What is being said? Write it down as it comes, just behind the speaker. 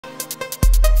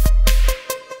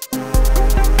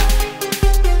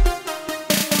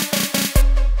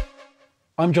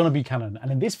I'm Jono Buchanan, and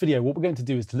in this video what we're going to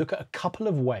do is to look at a couple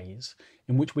of ways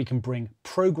in which we can bring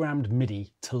programmed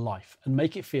MIDI to life and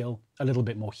make it feel a little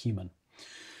bit more human.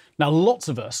 Now, lots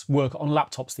of us work on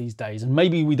laptops these days, and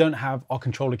maybe we don't have our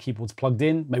controller keyboards plugged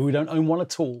in, maybe we don't own one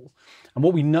at all. And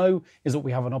what we know is that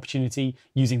we have an opportunity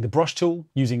using the brush tool,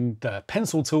 using the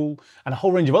pencil tool, and a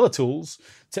whole range of other tools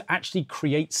to actually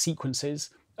create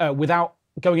sequences without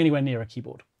going anywhere near a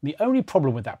keyboard. The only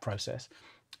problem with that process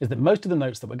is that most of the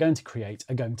notes that we're going to create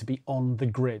are going to be on the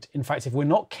grid. In fact, if we're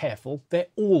not careful, they're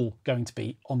all going to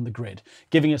be on the grid,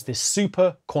 giving us this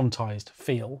super quantized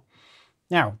feel.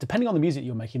 Now, depending on the music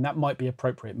you're making, that might be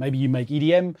appropriate. Maybe you make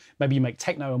EDM, maybe you make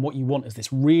techno, and what you want is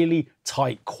this really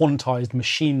tight, quantized,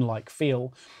 machine-like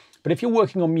feel. But if you're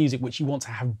working on music which you want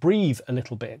to have breathe a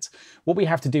little bit, what we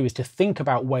have to do is to think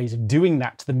about ways of doing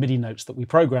that to the MIDI notes that we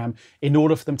program in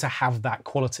order for them to have that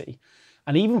quality.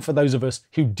 And even for those of us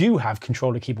who do have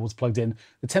controller keyboards plugged in,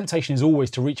 the temptation is always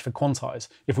to reach for quantize.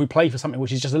 If we play for something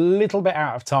which is just a little bit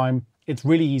out of time, it's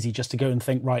really easy just to go and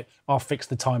think, right, I'll fix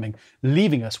the timing,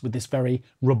 leaving us with this very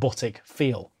robotic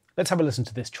feel. Let's have a listen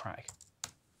to this track.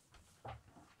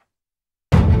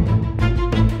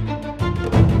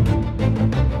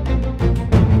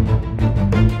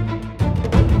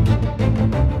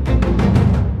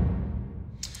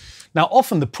 Now,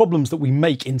 often the problems that we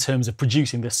make in terms of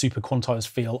producing this super quantized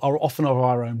feel are often of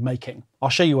our own making. I'll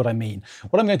show you what I mean.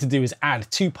 What I'm going to do is add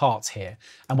two parts here.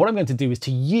 And what I'm going to do is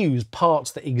to use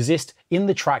parts that exist in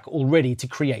the track already to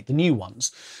create the new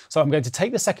ones. So I'm going to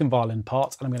take the second violin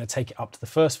part and I'm going to take it up to the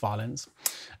first violins.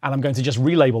 And I'm going to just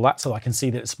relabel that so I can see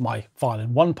that it's my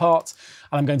violin 1 part.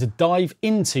 And I'm going to dive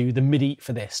into the MIDI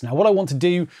for this. Now, what I want to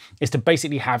do is to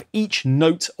basically have each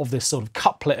note of this sort of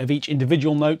couplet of each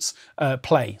individual notes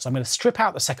play. So I'm going to strip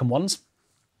out the second ones,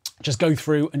 just go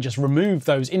through and just remove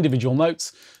those individual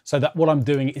notes so that what I'm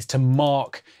doing is to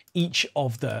mark each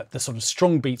of the sort of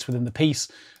strong beats within the piece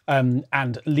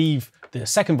and leave the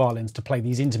second violins to play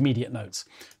these intermediate notes.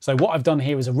 So what I've done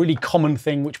here is a really common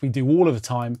thing which we do all of the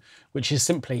time, which is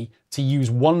simply to use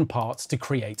one part to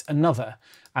create another.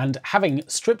 And having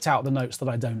stripped out the notes that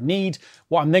I don't need,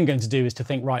 what I'm then going to do is to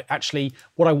think, right, actually,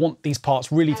 what I want these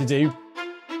parts really to do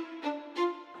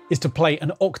is to play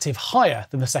an octave higher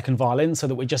than the second violin so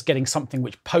that we're just getting something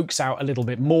which pokes out a little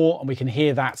bit more, and we can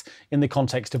hear that in the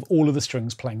context of all of the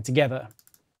strings playing together.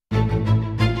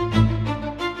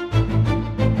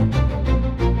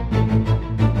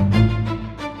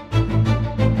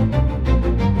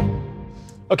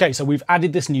 Okay, so we've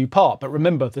added this new part, but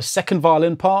remember, the second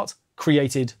violin part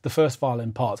created the first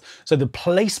violin part. So the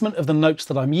placement of the notes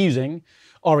that I'm using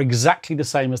are exactly the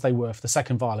same as they were for the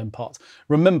second violin part.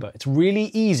 Remember, it's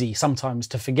really easy sometimes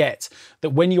to forget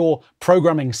that when you're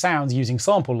programming sounds using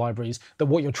sample libraries, that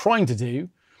what you're trying to do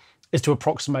is to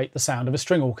approximate the sound of a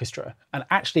string orchestra. And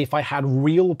actually, if I had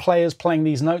real players playing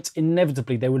these notes,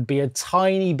 inevitably there would be a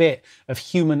tiny bit of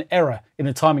human error in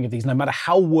the timing of these, no matter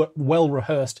how well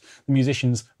rehearsed the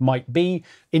musicians might be.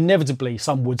 Inevitably,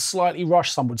 some would slightly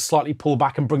rush, some would slightly pull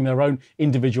back and bring their own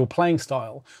individual playing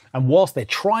style. And whilst they're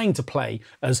trying to play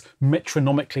as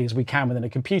metronomically as we can within a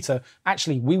computer,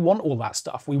 actually, we want all that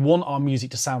stuff. We want our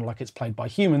music to sound like it's played by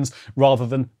humans rather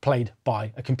than played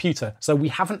by a computer. So we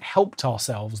haven't helped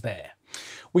ourselves there.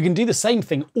 We can do the same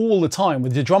thing all the time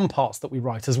with the drum parts that we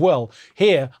write as well.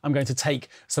 Here, I'm going to take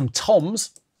some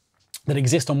toms that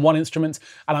exist on one instrument,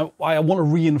 and I want to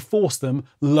reinforce them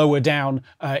lower down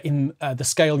in the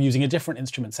scale using a different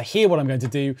instrument. So here what I'm going to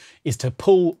do is to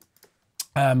pull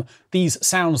these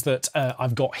sounds that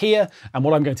I've got here, and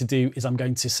what I'm going to do is I'm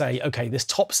going to say, okay, this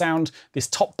top sound, this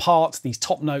top part, these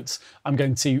top notes, I'm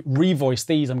going to revoice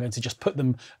these. I'm going to just put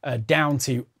them down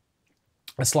to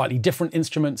a slightly different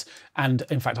instrument, and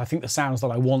in fact I think the sounds that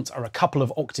I want are a couple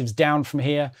of octaves down from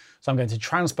here. So I'm going to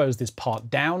transpose this part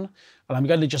down, and I'm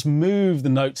going to just move the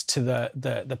notes to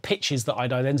the pitches that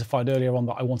I'd identified earlier on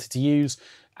that I wanted to use,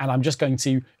 and I'm just going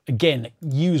to again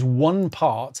use one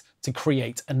part to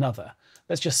create another.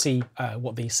 Let's just see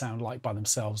what these sound like by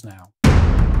themselves now.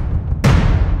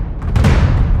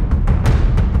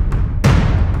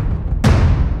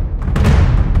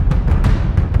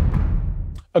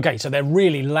 Okay, so they're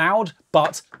really loud,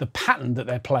 but the pattern that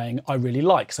they're playing I really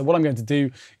like. So what I'm going to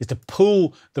do is to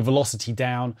pull the velocity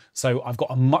down so I've got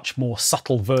a much more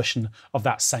subtle version of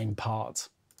that same part.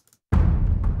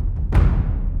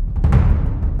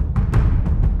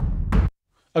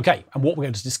 Okay, and what we're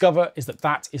going to discover is that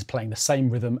that is playing the same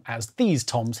rhythm as these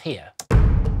toms here.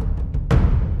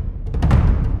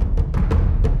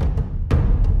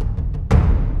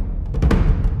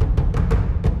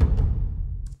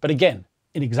 But again,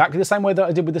 in exactly the same way that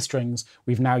I did with the strings,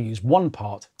 we've now used one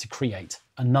part to create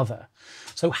another.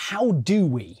 So how do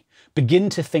we begin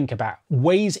to think about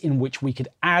ways in which we could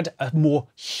add a more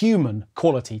human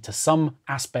quality to some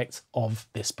aspects of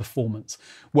this performance?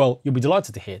 Well, you'll be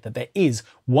delighted to hear that there is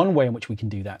one way in which we can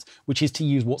do that, which is to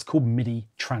use what's called MIDI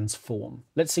Transform.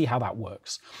 Let's see how that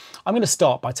works. I'm going to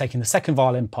start by taking the second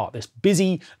violin part, this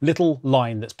busy little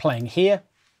line that's playing here.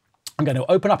 I'm going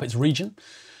to open up its region.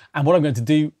 And what I'm going to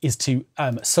do is to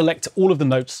select all of the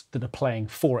notes that are playing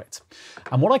for it.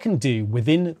 And what I can do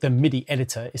within the MIDI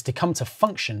editor is to come to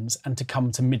Functions and to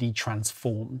come to MIDI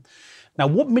Transform. Now,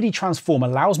 what MIDI Transform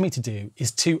allows me to do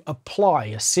is to apply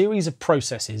a series of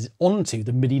processes onto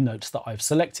the MIDI notes that I've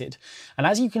selected. And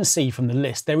as you can see from the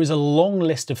list, there is a long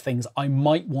list of things I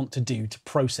might want to do to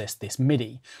process this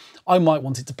MIDI. I might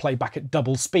want it to play back at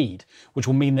double speed, which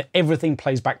will mean that everything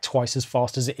plays back twice as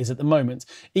fast as it is at the moment.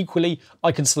 Equally,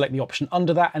 I can select the option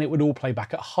under that and it would all play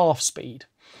back at half speed.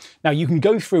 Now, you can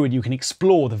go through and you can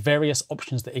explore the various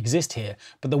options that exist here,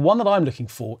 but the one that I'm looking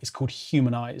for is called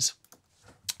Humanize.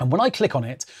 And when I click on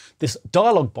it, this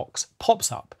dialog box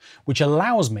pops up, which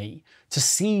allows me to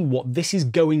see what this is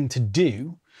going to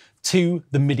do to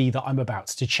the MIDI that I'm about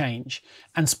to change.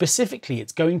 And specifically,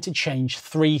 it's going to change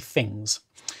three things.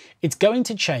 It's going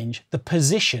to change the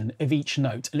position of each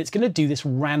note, and it's going to do this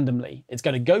randomly. It's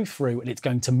going to go through and it's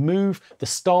going to move the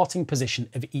starting position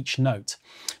of each note.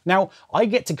 Now, I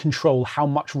get to control how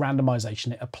much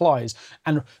randomization it applies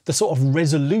and the sort of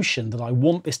resolution that I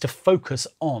want this to focus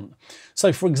on.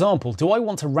 So for example, do I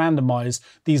want to randomize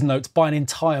these notes by an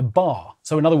entire bar?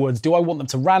 So in other words, do I want them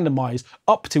to randomize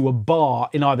up to a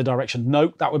bar in either direction?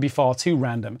 No, that would be far too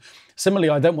random. Similarly,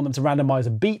 I don't want them to randomize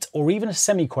a beat or even a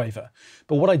semiquaver.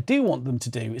 But what I do want them to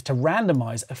do is to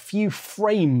randomize a few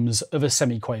frames of a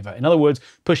semiquaver. In other words,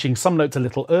 pushing some notes a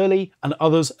little early and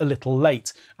others a little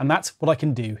late. And that's what I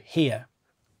can do here.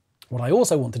 What I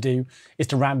also want to do is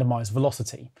to randomize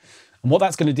velocity. And what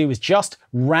that's going to do is just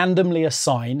randomly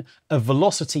assign a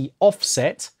velocity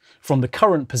offset from the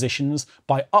current positions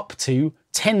by up to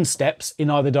 10 steps in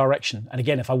either direction. And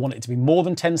again, if I want it to be more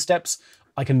than 10 steps,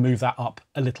 I can move that up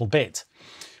a little bit.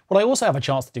 What I also have a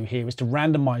chance to do here is to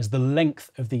randomize the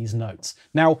length of these notes.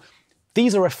 Now,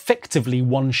 these are effectively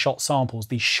one-shot samples,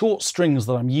 these short strings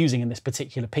that I'm using in this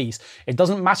particular piece. It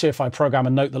doesn't matter if I program a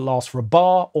note that lasts for a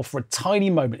bar or for a tiny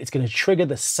moment, it's going to trigger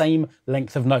the same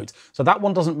length of note. So that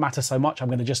one doesn't matter so much, I'm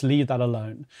going to just leave that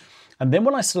alone. And then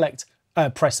when I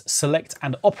press Select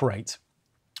and Operate,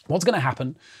 what's going to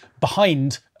happen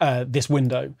behind this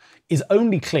window is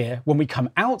only clear when we come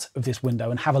out of this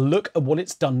window and have a look at what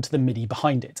it's done to the MIDI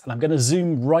behind it. And I'm going to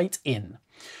zoom right in.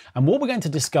 And what we're going to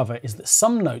discover is that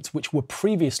some notes which were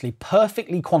previously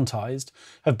perfectly quantized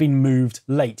have been moved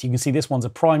late. You can see this one's a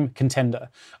prime contender.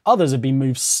 Others have been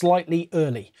moved slightly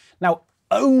early. Now,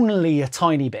 only a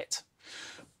tiny bit.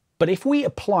 But if we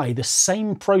apply the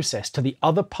same process to the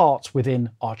other parts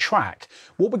within our track,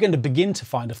 what we're going to begin to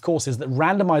find, of course, is that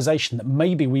randomization that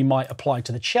maybe we might apply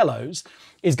to the cellos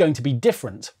is going to be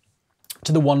different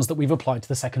to the ones that we've applied to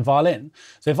the second violin.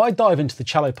 So if I dive into the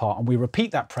cello part and we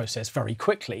repeat that process very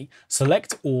quickly,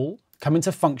 select all, come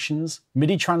into Functions,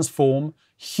 MIDI Transform,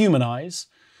 Humanize,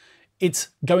 it's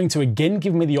going to again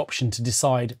give me the option to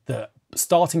decide the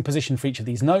starting position for each of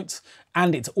these notes,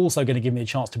 and it's also going to give me a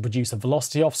chance to produce a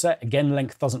velocity offset. Again,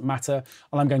 length doesn't matter,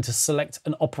 and I'm going to select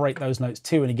and operate those notes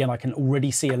too, and again I can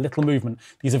already see a little movement.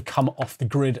 These have come off the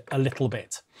grid a little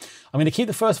bit. I'm going to keep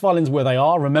the first violins where they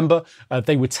are. Remember,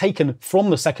 they were taken from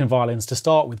the second violins to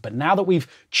start with, but now that we've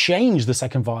changed the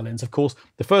second violins, of course,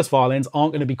 the first violins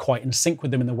aren't going to be quite in sync with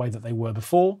them in the way that they were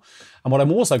before. And what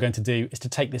I'm also going to do is to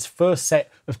take this first set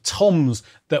of toms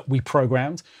that we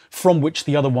programmed, from which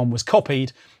the other one was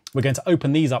copied. We're going to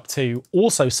open these up too,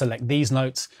 also select these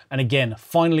notes, and again,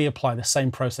 finally apply the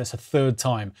same process a third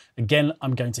time. Again,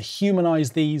 I'm going to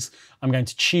humanize these. I'm going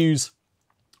to choose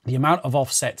the amount of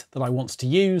offset that I want to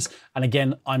use. And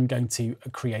again, I'm going to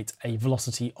create a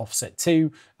velocity offset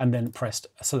too, and then press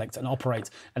select and operate.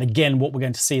 And again, what we're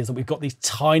going to see is that we've got these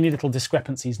tiny little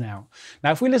discrepancies now.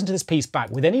 Now, if we listen to this piece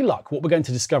back, with any luck, what we're going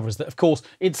to discover is that, of course,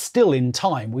 it's still in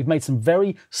time. We've made some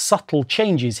very subtle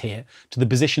changes here to the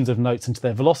positions of notes and to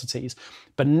their velocities.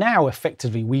 But now,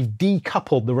 effectively, we've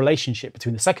decoupled the relationship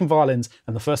between the second violins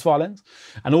and the first violins,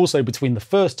 and also between the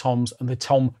first toms and the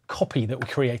tom copy that we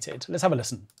created. Let's have a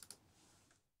listen.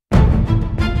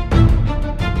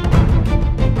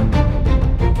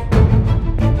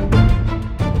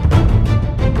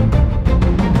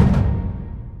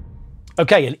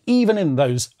 Okay, and even in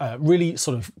those really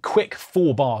sort of quick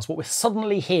 4 bars, what we're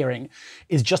suddenly hearing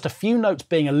is just a few notes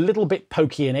being a little bit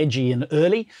pokey and edgy and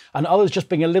early, and others just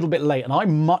being a little bit late, and I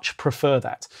much prefer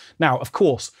that. Now, of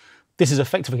course, this is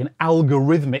effectively an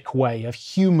algorithmic way of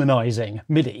humanizing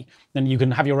MIDI. And you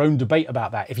can have your own debate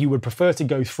about that. If you would prefer to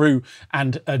go through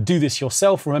and do this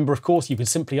yourself, remember, of course, you can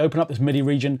simply open up this MIDI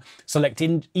region, select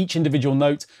each individual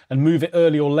note and move it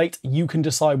early or late. You can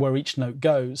decide where each note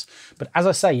goes. But as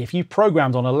I say, if you've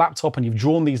programmed on a laptop and you've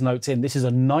drawn these notes in, this is a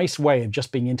nice way of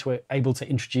just being able to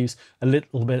introduce a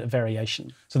little bit of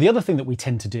variation. So the other thing that we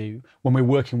tend to do when we're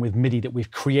working with MIDI that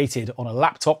we've created on a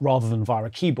laptop rather than via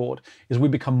a keyboard is we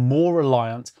become more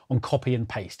reliant on copy and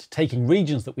paste, taking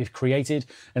regions that we've created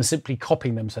and simply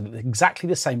copying them so that exactly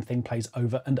the same thing plays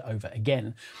over and over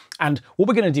again. And what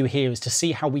we're going to do here is to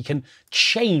see how we can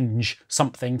change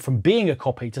something from being a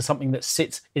copy to something that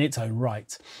sits in its own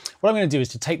right. What I'm going to do is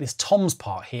to take this toms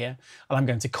part here and I'm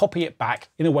going to copy it back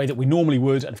in a way that we normally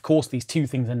would. And of course, these two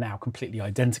things are now completely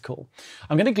identical.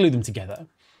 I'm going to glue them together.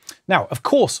 Now, of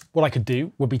course, what I could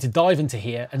do would be to dive into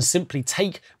here and simply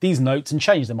take these notes and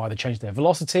change them, either change their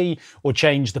velocity or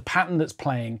change the pattern that's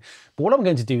playing. But what I'm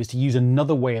going to do is to use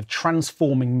another way of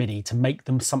transforming MIDI to make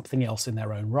them something else in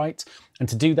their own right. And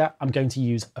to do that, I'm going to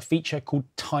use a feature called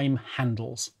time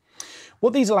handles.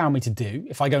 What these allow me to do,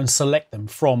 if I go and select them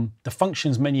from the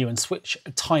functions menu and switch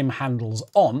time handles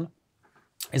on,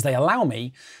 is they allow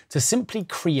me to simply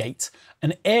create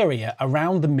an area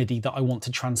around the MIDI that I want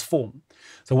to transform.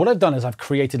 So what I've done is I've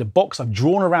created a box, I've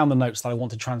drawn around the notes that I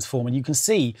want to transform, and you can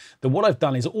see that what I've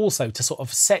done is also to sort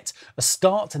of set a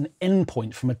start and end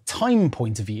point from a time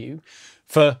point of view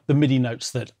for the MIDI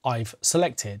notes that I've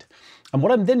selected. And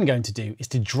what I'm then going to do is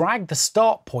to drag the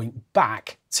start point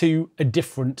back to a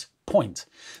different point.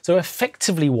 So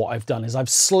effectively what I've done is I've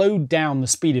slowed down the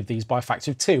speed of these by a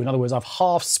factor of 2. In other words, I've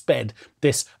half sped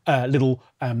this little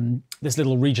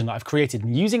region that I've created.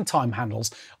 And using time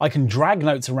handles, I can drag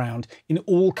notes around in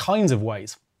all kinds of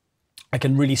ways. I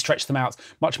can really stretch them out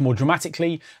much more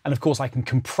dramatically. And of course, I can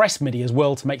compress MIDI as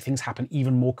well to make things happen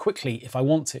even more quickly if I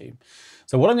want to.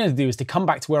 So what I'm going to do is to come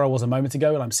back to where I was a moment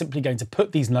ago, and I'm simply going to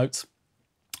put these notes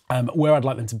where I'd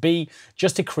like them to be,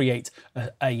 just to create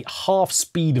a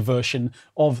half-speed version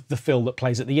of the fill that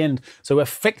plays at the end. So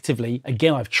effectively,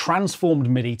 again, I've transformed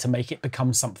MIDI to make it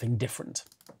become something different.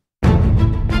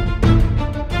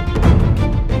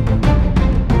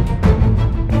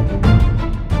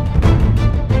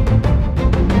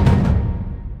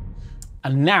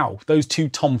 And now those two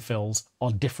tom fills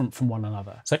are different from one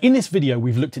another. So in this video,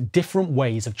 we've looked at different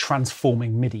ways of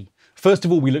transforming MIDI. First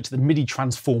of all, we looked at the MIDI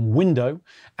Transform window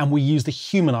and we used the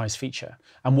Humanize feature.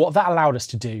 And what that allowed us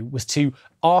to do was to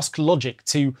ask Logic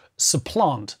to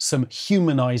supplant some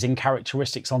humanizing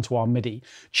characteristics onto our MIDI,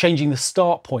 changing the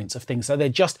start points of things so they're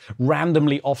just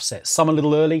randomly offset, some a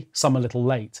little early, some a little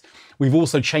late. We've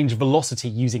also changed velocity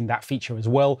using that feature as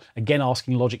well, again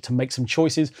asking Logic to make some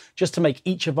choices just to make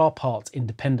each of our parts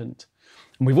independent.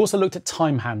 And we've also looked at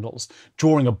time handles,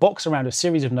 drawing a box around a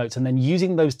series of notes and then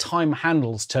using those time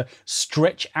handles to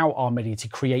stretch out our MIDI to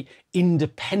create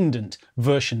independent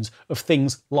versions of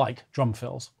things like drum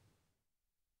fills.